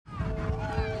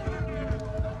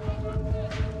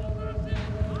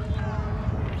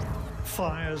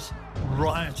Fires,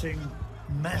 rioting,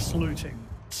 mass looting,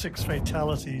 6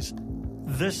 fatalities.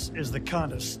 This is the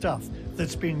kind of stuff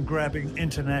that's been grabbing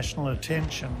international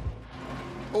attention.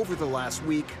 Over the last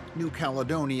week, New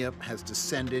Caledonia has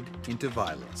descended into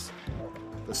violence.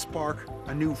 The spark,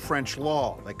 a new French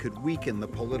law that could weaken the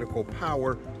political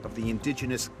power of the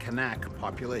indigenous Kanak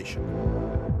population.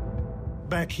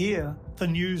 Back here, the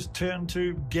news turned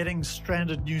to getting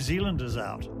stranded New Zealanders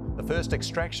out. The first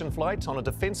extraction flight on a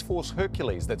Defence Force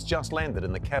Hercules that's just landed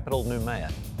in the capital, Noumea.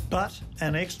 But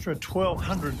an extra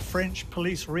 1,200 French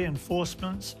police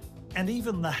reinforcements and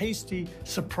even the hasty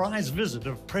surprise visit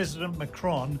of President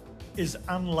Macron is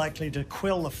unlikely to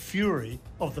quell the fury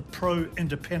of the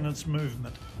pro-independence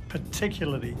movement,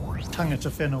 particularly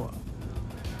tangata whenua.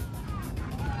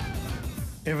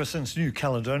 Ever since New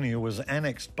Caledonia was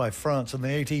annexed by France in the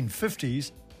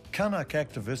 1850s, Kanak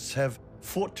activists have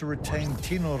fought to retain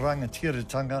tino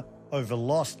rangatiratanga over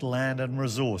lost land and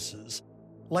resources,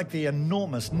 like the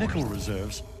enormous nickel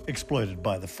reserves exploited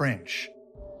by the French.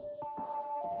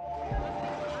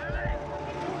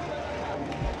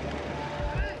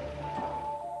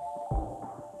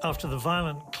 After the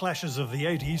violent clashes of the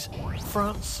 80s,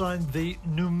 France signed the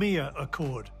Noumea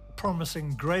Accord, promising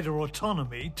greater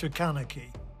autonomy to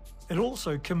Kanaki. It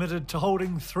also committed to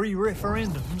holding 3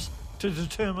 referendums to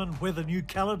determine whether New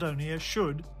Caledonia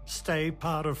should stay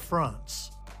part of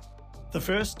France. The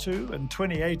first 2 in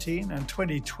 2018 and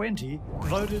 2020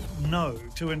 voted no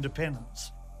to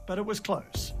independence, but it was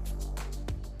close.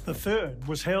 The third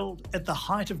was held at the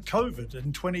height of COVID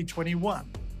in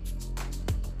 2021.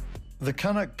 The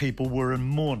Kanak people were in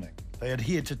mourning. They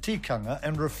adhered to tikanga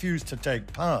and refused to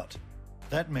take part.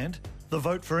 That meant the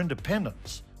vote for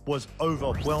independence was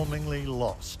overwhelmingly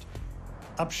lost.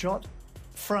 Upshot,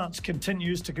 France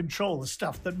continues to control the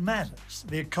stuff that matters: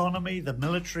 the economy, the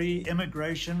military,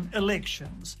 immigration,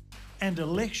 elections. And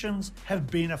elections have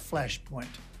been a flashpoint.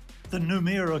 The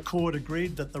Noumea Accord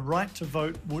agreed that the right to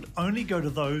vote would only go to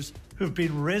those who've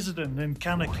been resident in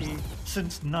Kanaki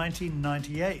since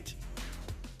 1998.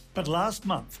 But last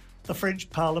month, the French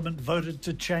Parliament voted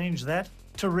to change that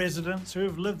to residents who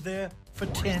have lived there for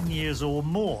 10 years or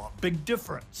more. Big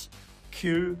difference.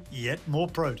 Cue yet more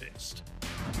protest.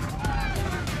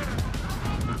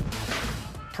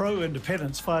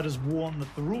 Pro-independence fighters warn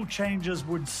that the rule changes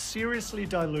would seriously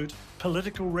dilute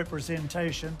political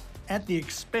representation at the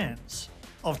expense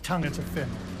of tangata whenua.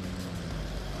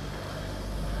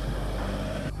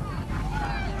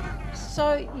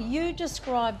 So you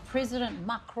describe President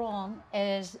Macron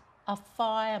as a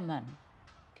fireman.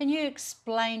 Can you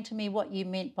explain to me what you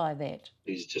meant by that?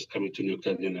 He's just coming to New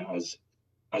Caledonia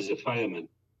as a fireman,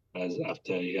 as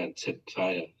after he had set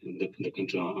fire in the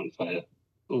country on fire.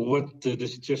 What the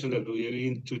situation that we are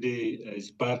in today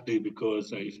is partly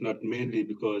because, if not mainly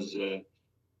because,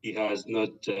 he has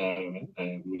not,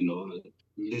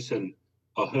 listened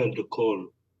or heard the call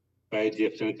by the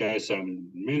Africans and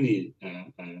many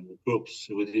groups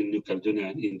within New Caledonia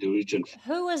and in the region.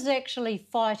 Who is actually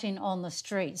fighting on the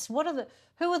streets? Who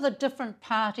are the different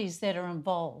parties that are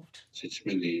involved? It's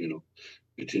mainly,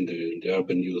 between the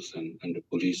urban youth and the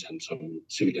police and some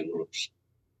civilian groups.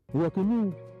 Il y a que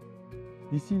nous,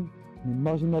 ici, les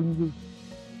marginalisés.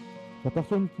 Il n'y a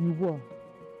personne qui nous voit.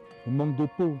 On manque de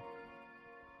peau.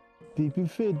 People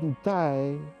feel to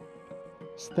die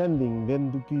standing,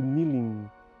 then to be kneeling,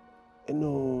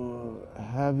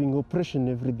 having oppression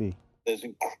every day. There's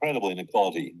incredible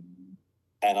inequality.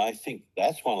 And I think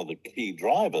that's one of the key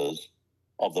drivers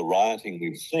of the rioting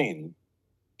we've seen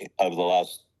over the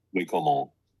last week or more.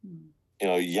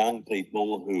 Young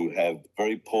people who have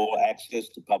very poor access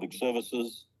to public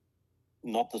services,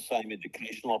 not the same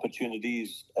educational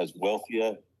opportunities as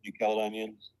wealthier New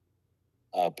Caledonians,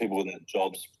 people without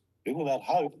jobs, people without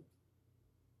hope,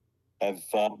 have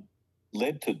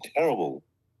led to terrible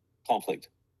conflict.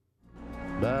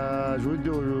 Je veux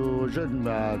dire aux jeunes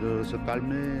de se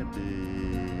calmer,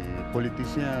 puis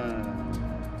politiciens,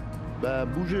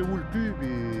 bougez-vous le cul,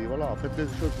 puis voilà, faites des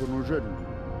choses pour nos jeunes.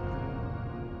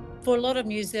 For a lot of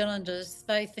New Zealanders,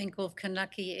 they think of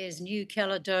Kanaki as New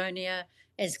Caledonia,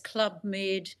 as Club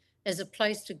Med, as a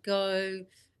place to go,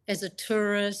 as a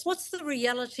tourist. What's the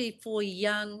reality for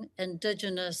young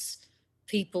Indigenous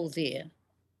people there?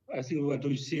 I think what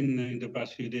we've seen in the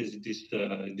past few days,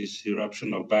 this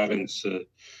eruption of violence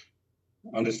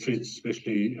on the streets,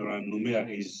 especially around Noumea,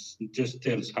 just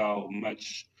tells how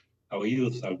much our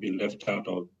youth have been left out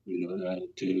of,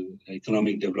 to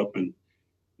economic development.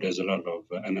 There's a lot of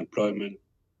unemployment,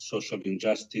 social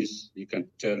injustice. You can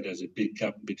tell there's a big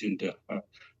gap between the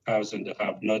haves and the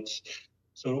have-nots.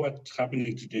 So what's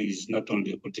happening today is not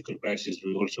only a political crisis,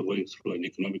 we're also going through an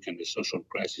economic and a social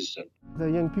crisis.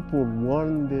 The young people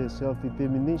want the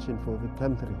self-determination for the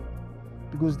country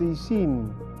because they've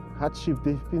seen hardship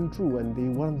they've been through and they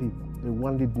want it. They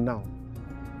want it now.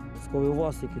 Ce qu'on veut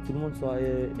voir, c'est que tout le monde soit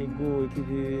égaux et qu'il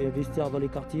faut investir dans les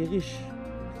quartiers riches.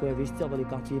 Il faut investir dans les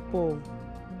quartiers pauvres.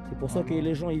 C'est pour ça que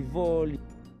les gens ils volent.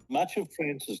 Much of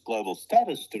France's global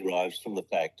status derives from the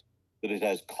fact that it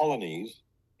has colonies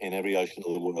in every ocean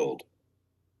of the world.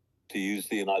 To use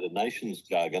the United Nations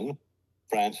jargon,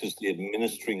 France is the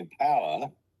administering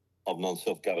power of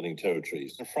non-self-governing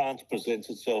territories. France presents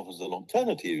itself as an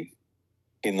alternative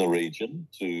in the region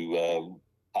to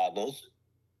partners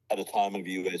at a time of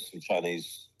US and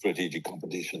Chinese strategic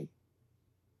competition.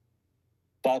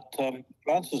 But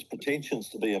France's pretensions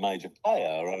to be a major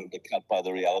player are undercut by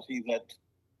the reality that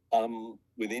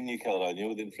within New Caledonia,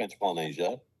 within French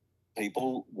Polynesia,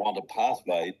 people want a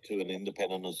pathway to an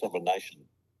independent and sovereign nation.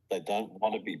 They don't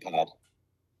want to be part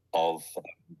of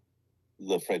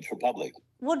the French Republic.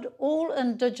 Would all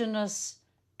Indigenous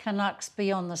Canucks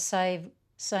be on the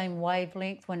same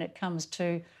wavelength when it comes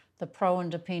to the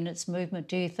pro-independence movement,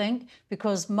 do you think?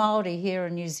 Because Māori here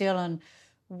in New Zealand,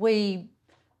 we're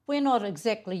not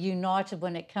exactly united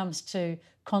when it comes to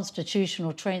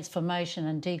constitutional transformation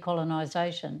and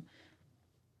decolonisation.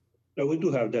 No, we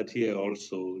do have that here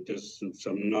also. Just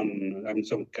some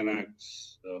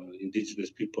Kanaks,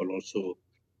 indigenous people also,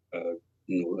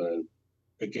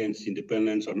 against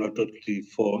independence or not totally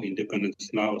for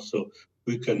independence now. So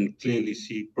we can clearly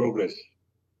see progress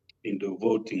in the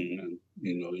voting,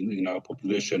 in our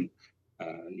population,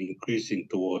 increasing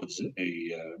towards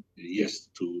a yes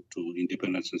to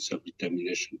independence and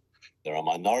self-determination. They're a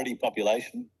minority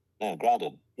population, now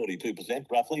granted 42%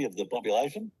 roughly of the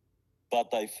population, but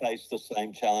they face the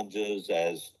same challenges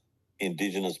as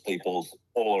Indigenous peoples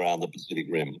all around the Pacific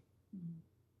Rim.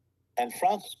 And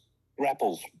France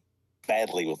grapples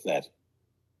badly with that.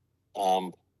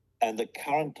 And the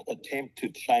current attempt to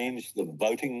change the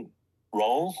voting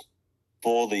roles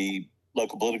for the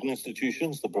local political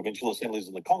institutions, the provincial assemblies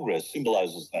and the Congress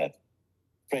symbolises that.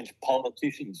 French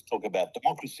politicians talk about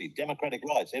democracy, democratic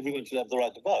rights, everyone should have the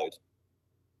right to vote.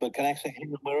 But can actually,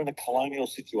 we're in a colonial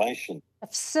situation.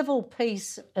 If civil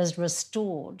peace is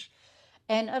restored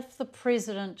and if the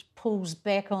president pulls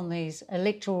back on these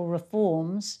electoral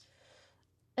reforms,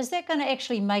 is that going to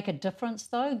actually make a difference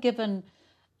though, given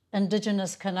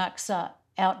Indigenous Canucks are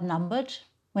outnumbered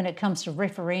when it comes to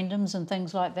referendums and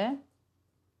things like that?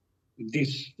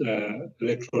 This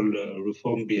electoral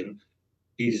reform bill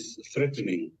is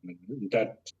threatening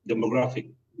that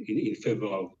demographic in favor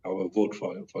of our vote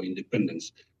for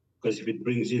independence, because if it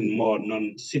brings in more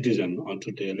non-citizen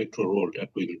onto the electoral roll, that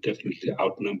will definitely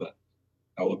outnumber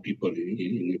our people in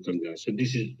New Caledonia. So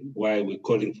this is why we're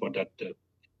calling for that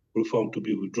reform to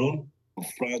be withdrawn.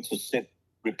 France has set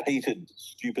repeated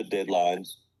stupid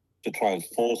deadlines to try and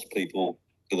force people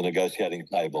to the negotiating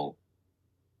table.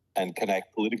 And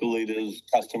connect political leaders,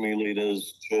 customary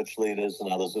leaders, church leaders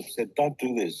and others have said, don't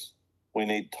do this. We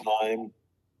need time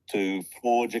to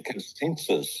forge a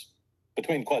consensus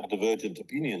between quite divergent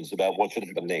opinions about what should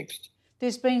happen next.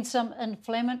 There's been some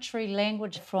inflammatory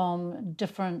language from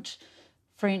different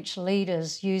French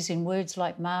leaders using words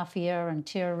like mafia and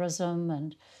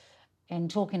terrorism and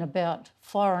talking about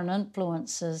foreign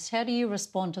influences. How do you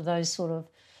respond to those sort of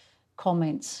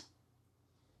comments?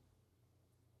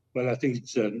 Well, I think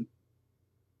it's too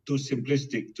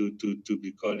simplistic to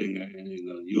be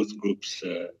calling youth groups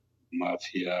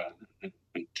mafia and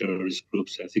terrorist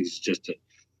groups. I think it's just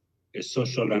a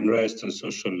social unrest and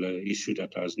social issue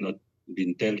that has not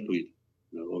been dealt with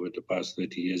over the past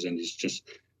 30 years, and it's just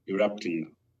erupting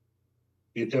now.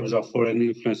 In terms of foreign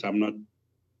influence, I'm not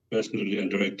personally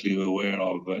and directly aware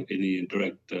of any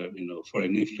indirect,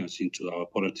 foreign influence into our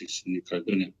politics in New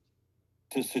Caledonia.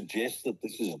 To suggest that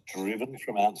this is driven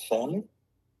from outside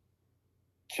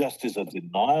just is a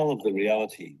denial of the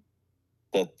reality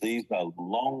that these are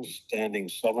long-standing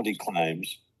sovereignty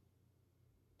claims,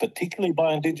 particularly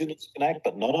by Indigenous Kanak,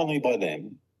 but not only by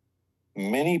them.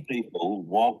 Many people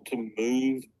want to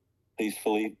move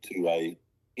peacefully to a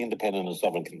independent and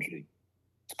sovereign country.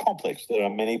 It's complex. There are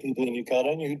many people in New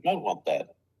Caledonia who don't want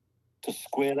that. To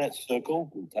square that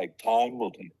circle will take time,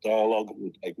 will take dialogue,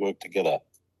 will take work together.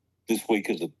 This week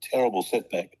is a terrible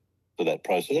setback for that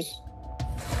process.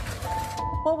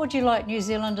 What would you like New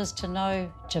Zealanders to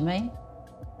know, Jimmy?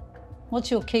 What's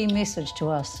your key message to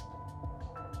us?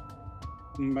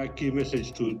 My key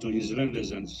message to New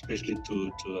Zealanders, and especially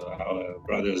to our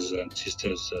brothers and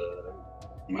sisters,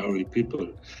 Maori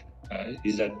people,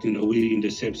 is that we're in the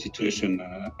same situation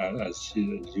as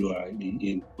you are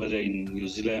in, whether in New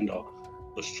Zealand or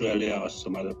Australia or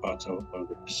some other parts of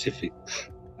the Pacific.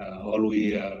 All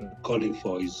we are calling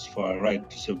for is for our right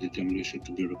to self-determination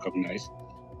to be recognized,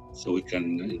 so we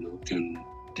can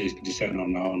decide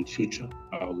on our own future,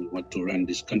 how we want to run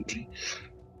this country.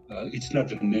 It's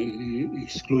not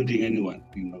excluding anyone.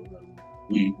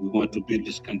 We want to build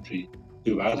this country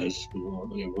with others,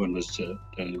 everyone else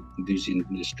lives in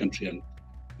this country, and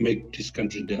make this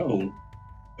country their own.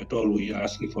 But all we are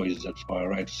asking for is that for our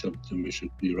right to self-determination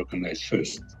to be recognized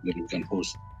first, that we can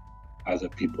host other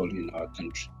people in our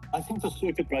country. I think the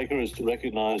circuit breaker is to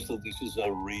recognize that this is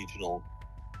a regional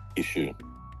issue,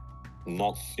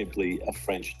 not simply a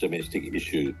French domestic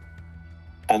issue.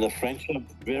 And the French are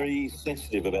very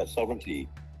sensitive about sovereignty.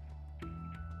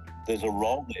 There's a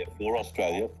role there for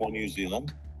Australia, for New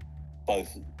Zealand, both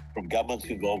from governments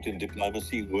involved in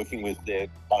diplomacy, working with their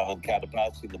island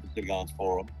counterparts in the Pacific Islands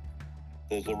Forum.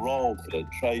 There's a role for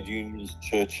trade unions,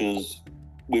 churches,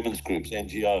 women's groups,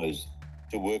 NGOs,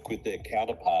 to work with their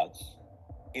counterparts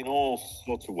in all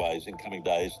sorts of ways in coming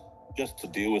days, just to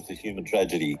deal with the human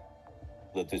tragedy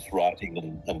that this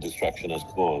rioting and destruction has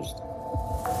caused.